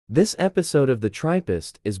This episode of The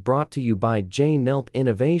Tripist is brought to you by J-Nelp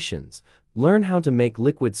Innovations. Learn how to make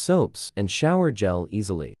liquid soaps and shower gel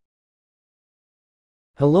easily.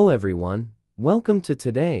 Hello everyone, welcome to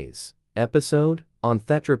today's episode on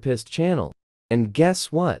Thetrapist channel. And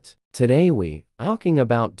guess what? Today we talking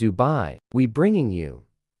about Dubai. We bringing you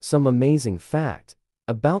some amazing fact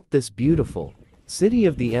about this beautiful city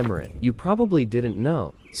of the Emirates you probably didn't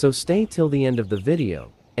know. So stay till the end of the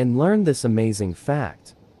video and learn this amazing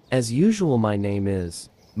fact. As usual, my name is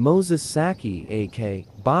Moses Saki aka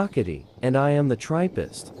Bakati, and I am the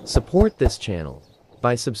Tripist. Support this channel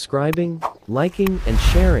by subscribing, liking and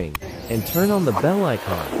sharing, and turn on the bell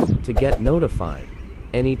icon to get notified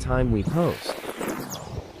anytime we post.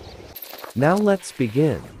 Now let's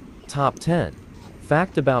begin. Top 10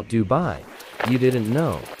 Fact about Dubai you didn't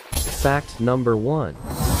know. Fact number 1.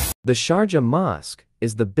 The Sharjah Mosque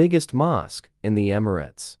is the biggest mosque in the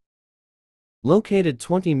Emirates. Located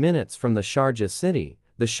 20 minutes from the Sharjah city,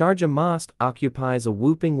 the Sharjah Mosque occupies a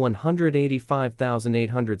whopping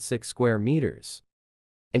 185,806 square meters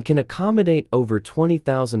and can accommodate over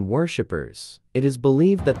 20,000 worshippers. It is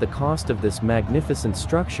believed that the cost of this magnificent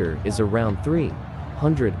structure is around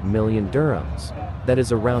 300 million dirhams, that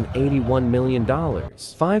is around $81 million.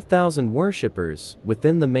 5,000 worshippers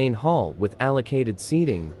within the main hall with allocated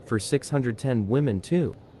seating for 610 women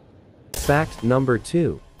too. Fact number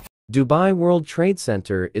 2. Dubai World Trade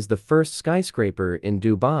Center is the first skyscraper in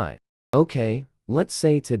Dubai. Okay, let's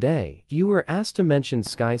say today, if you were asked to mention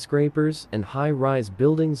skyscrapers and high-rise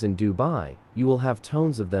buildings in Dubai, you will have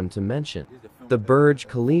tons of them to mention. The Burj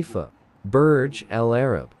Khalifa, Burj Al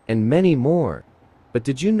Arab, and many more. But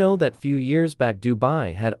did you know that few years back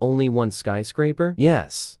Dubai had only one skyscraper?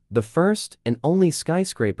 Yes, the first and only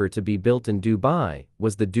skyscraper to be built in Dubai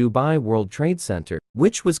was the Dubai World Trade Center,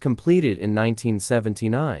 which was completed in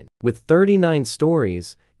 1979. With 39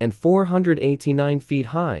 stories and 489 feet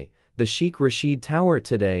high, the Sheikh Rashid Tower,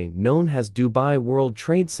 today known as Dubai World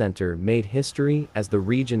Trade Center, made history as the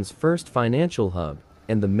region's first financial hub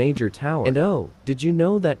and the major tower. And oh, did you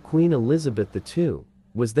know that Queen Elizabeth II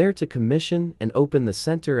was there to commission and open the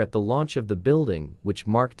center at the launch of the building, which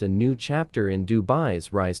marked a new chapter in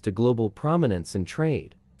Dubai's rise to global prominence in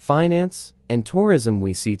trade, finance, and tourism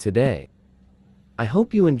we see today. I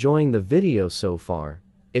hope you enjoying the video so far.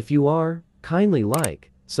 If you are, kindly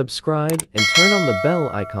like, subscribe, and turn on the bell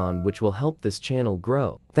icon, which will help this channel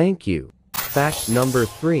grow. Thank you. Fact number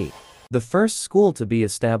 3. The first school to be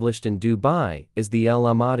established in Dubai is the Al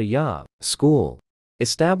Ahmadiyya School.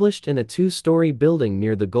 Established in a 2-story building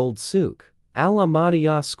near the Gold Souk, Al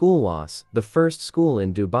Ahmadiyya School was the first school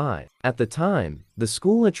in Dubai. At the time, the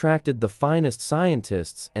school attracted the finest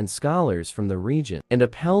scientists and scholars from the region and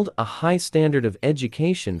upheld a high standard of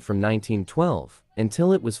education from 1912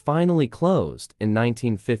 until it was finally closed in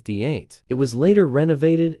 1958. It was later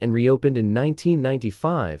renovated and reopened in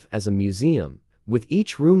 1995 as a museum, with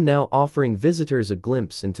each room now offering visitors a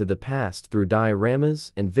glimpse into the past through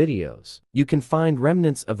dioramas and videos. You can find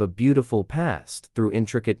remnants of a beautiful past through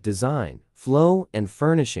intricate design, flow, and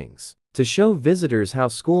furnishings to show visitors how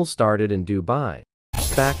school started in Dubai.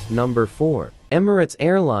 Fact number 4. Emirates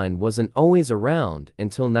airline wasn't always around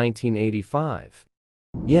until 1985.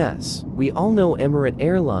 Yes, we all know Emirates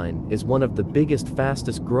Airline is one of the biggest,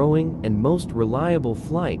 fastest growing, and most reliable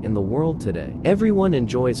flight in the world today. Everyone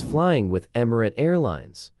enjoys flying with Emirates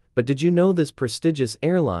Airlines, but did you know this prestigious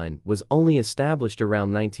airline was only established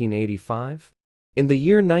around 1985? In the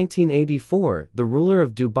year 1984, the ruler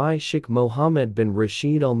of Dubai, Sheikh Mohammed bin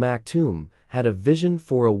Rashid Al Maktoum, had a vision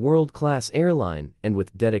for a world-class airline, and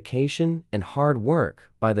with dedication and hard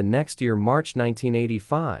work, by the next year, March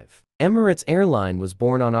 1985, Emirates Airline was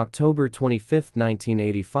born on October 25,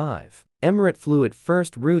 1985. Emirates flew its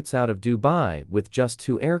first routes out of Dubai with just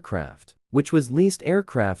 2 aircraft, which was leased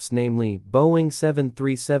aircrafts, namely Boeing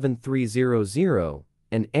 737-300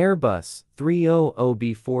 and Airbus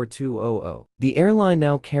 300B4200. The airline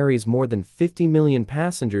now carries more than 50 million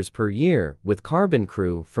passengers per year with cabin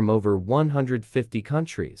crew from over 150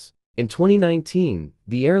 countries. In 2019,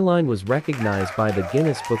 the airline was recognized by the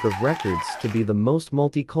Guinness Book of Records to be the most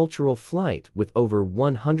multicultural flight with over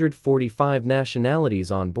 145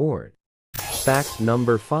 nationalities on board. Fact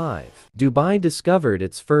number 5. Dubai discovered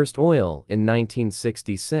its first oil in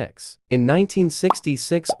 1966. In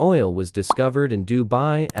 1966, oil was discovered in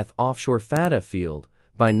Dubai at the offshore Fatah field.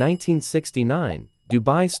 By 1969,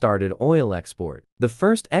 Dubai started oil export. The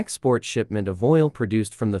first export shipment of oil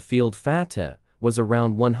produced from the field Fatah was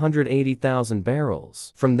around 180,000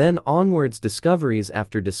 barrels. From then onwards, discoveries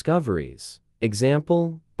after discoveries.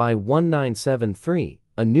 Example, by 1973,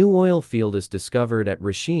 a new oil field is discovered at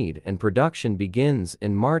Rashid and production begins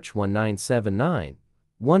in March 1979.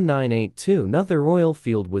 1982 Another oil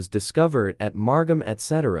field was discovered at Margam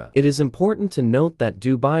etc. It is important to note that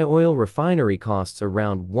Dubai oil refinery costs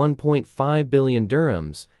around 1.5 billion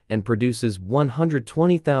dirhams and produces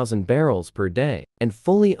 120,000 barrels per day, and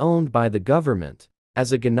fully owned by the government.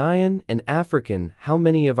 As a Ghanaian and African, how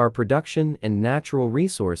many of our production and natural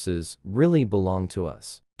resources really belong to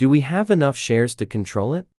us? Do we have enough shares to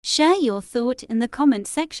control it? Share your thought in the comment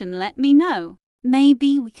section, let me know.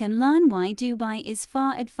 Maybe we can learn why Dubai is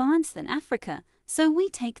far advanced than Africa, so we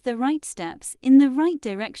take the right steps in the right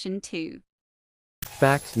direction too.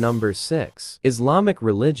 Fact number 6. Islamic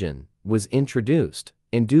religion was introduced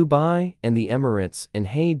in Dubai and the Emirates in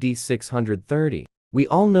AD 630. We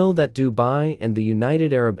all know that Dubai and the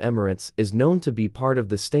United Arab Emirates is known to be part of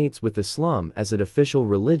the states with Islam as an official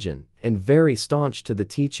religion and very staunch to the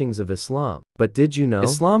teachings of Islam. But did you know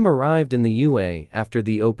Islam arrived in the UAE after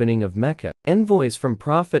the opening of Mecca? Envoys from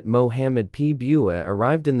Prophet Muhammad p.b.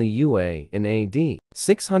 arrived in the UAE in AD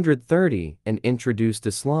 630 and introduced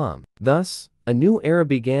Islam. Thus, a new era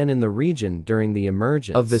began in the region during the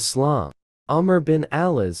emergence of Islam. Amr bin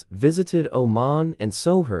al-As visited Oman and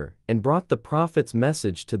Soher and brought the Prophet's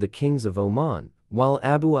message to the kings of Oman, while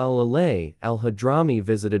Abu al-Alay al-Hadrami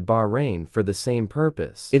visited Bahrain for the same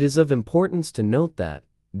purpose. It is of importance to note that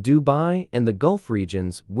Dubai and the Gulf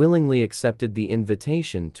regions willingly accepted the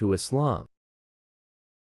invitation to Islam.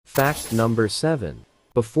 Fact number 7.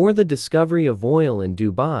 Before the discovery of oil in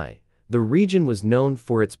Dubai, the region was known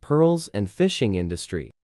for its pearls and fishing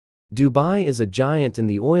industry. Dubai is a giant in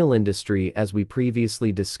the oil industry as we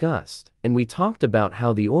previously discussed, and we talked about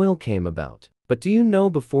how the oil came about. But do you know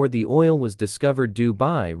before the oil was discovered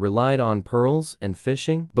Dubai relied on pearls and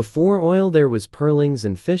fishing? Before oil there was pearlings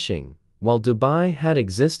and fishing, while Dubai had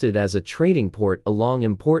existed as a trading port along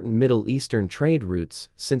important Middle Eastern trade routes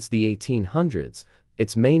since the 1800s.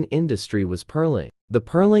 Its main industry was pearling. The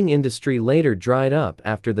pearling industry later dried up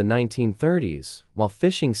after the 1930s, while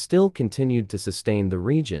fishing still continued to sustain the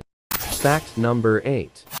region. Fact number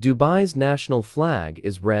 8. Dubai's national flag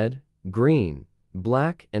is red, green,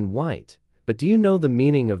 black and white. But do you know the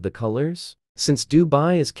meaning of the colors? Since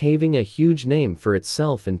Dubai is carving a huge name for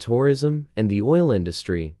itself in tourism and the oil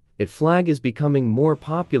industry, its flag is becoming more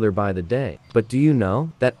popular by the day. But do you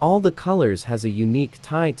know that all the colors has a unique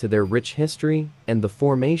tie to their rich history and the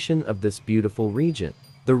formation of this beautiful region?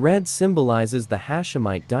 The red symbolizes the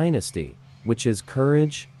Hashemite dynasty, which is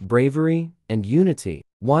courage, bravery, and unity.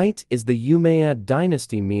 White is the Umayyad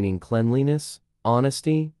dynasty, meaning cleanliness,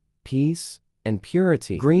 honesty, peace, and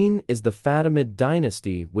purity. Green is the Fatimid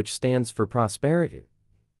dynasty, which stands for prosperity,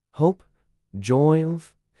 hope, joy,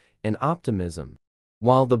 and optimism.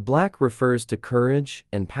 While the black refers to courage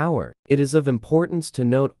and power. It is of importance to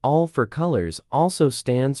note all four colors also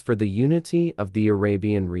stands for the unity of the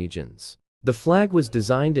Arabian regions. The flag was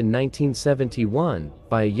designed in 1971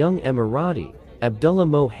 by a young Emirati, Abdullah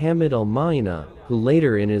Mohammed Al-Mayna, who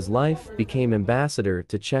later in his life became ambassador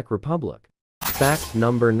to Czech Republic. Fact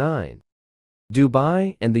number 9.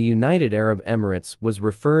 Dubai and the United Arab Emirates was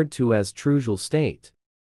referred to as Trucial State.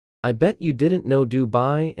 I bet you didn't know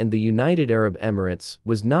Dubai and the United Arab Emirates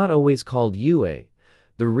was not always called UAE.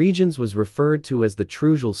 The regions was referred to as the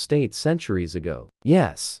Trucial State centuries ago.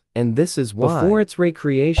 Yes, and this is why. Before its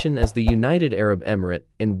recreation as the United Arab Emirate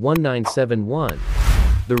in 1971,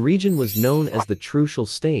 the region was known as the Trucial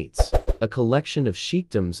States, a collection of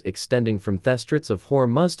sheikdoms extending from the Straits of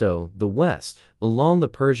Hormuz to the west, along the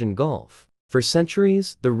Persian Gulf. For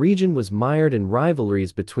centuries, the region was mired in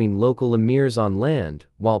rivalries between local emirs on land,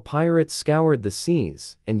 while pirates scoured the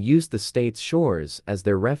seas and used the state's shores as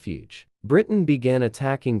their refuge. Britain began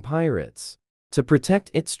attacking pirates to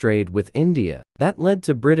protect its trade with India. That led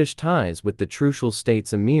to British ties with the Trucial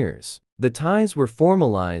States emirs. The ties were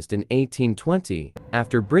formalized in 1820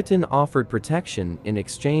 after Britain offered protection in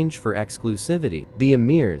exchange for exclusivity. The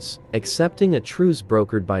emirs, accepting a truce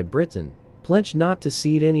brokered by Britain, pledged not to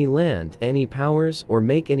cede any land, any powers, or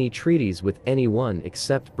make any treaties with anyone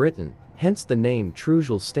except Britain, hence the name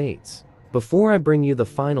Trucial States. Before I bring you the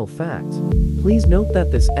final fact, please note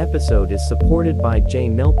that this episode is supported by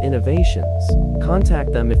J-Nelp Innovations.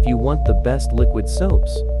 Contact them if you want the best liquid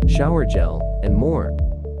soaps, shower gel, and more.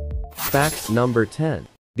 Fact number 10.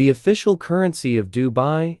 The official currency of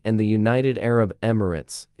Dubai and the United Arab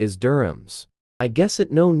Emirates is dirhams. I guess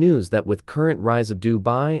it no news that with current rise of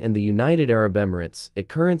Dubai and the United Arab Emirates, its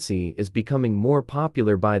currency is becoming more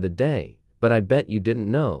popular by the day, but I bet you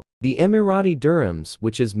didn't know. The Emirati dirhams,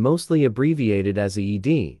 which is mostly abbreviated as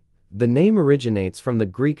ED, the name originates from the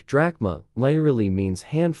Greek drachma, literally means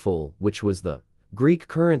handful, which was the Greek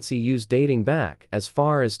currency used dating back as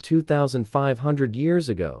far as 2,500 years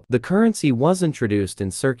ago. The currency was introduced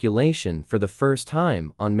in circulation for the first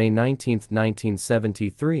time on May 19,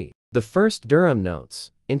 1973. The first dirham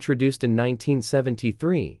notes, introduced in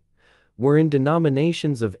 1973, were in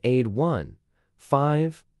denominations of AID 1,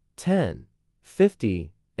 5, 10,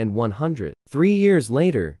 50, and 100. 3 years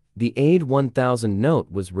later, the AID 1000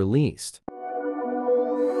 note was released.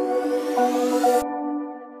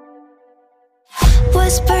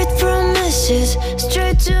 Whispered promises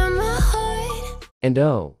straight to my heart. And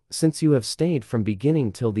oh, since you have stayed from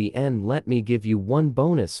beginning till the end, let me give you one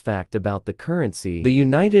bonus fact about the currency. The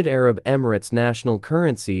United Arab Emirates national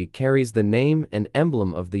currency carries the name and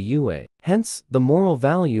emblem of the UAE. Hence, the moral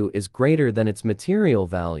value is greater than its material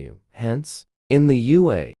value. Hence, in the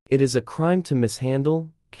UAE, it is a crime to mishandle,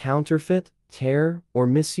 counterfeit, tear, or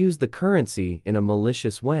misuse the currency in a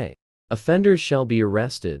malicious way. Offenders shall be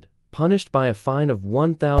arrested, punished by a fine of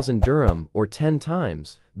 1,000 dirham or 10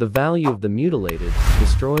 times the value of the mutilated,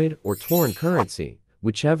 destroyed, or torn currency,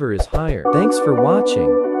 whichever is higher. Thanks for watching.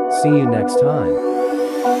 See you next time.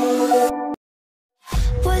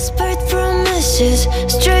 Whispered promises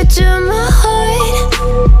straight to my heart.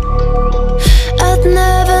 I'd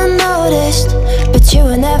never noticed, but you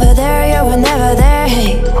were never there, you were never there.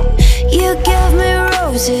 Hey, you gave me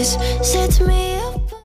roses, set me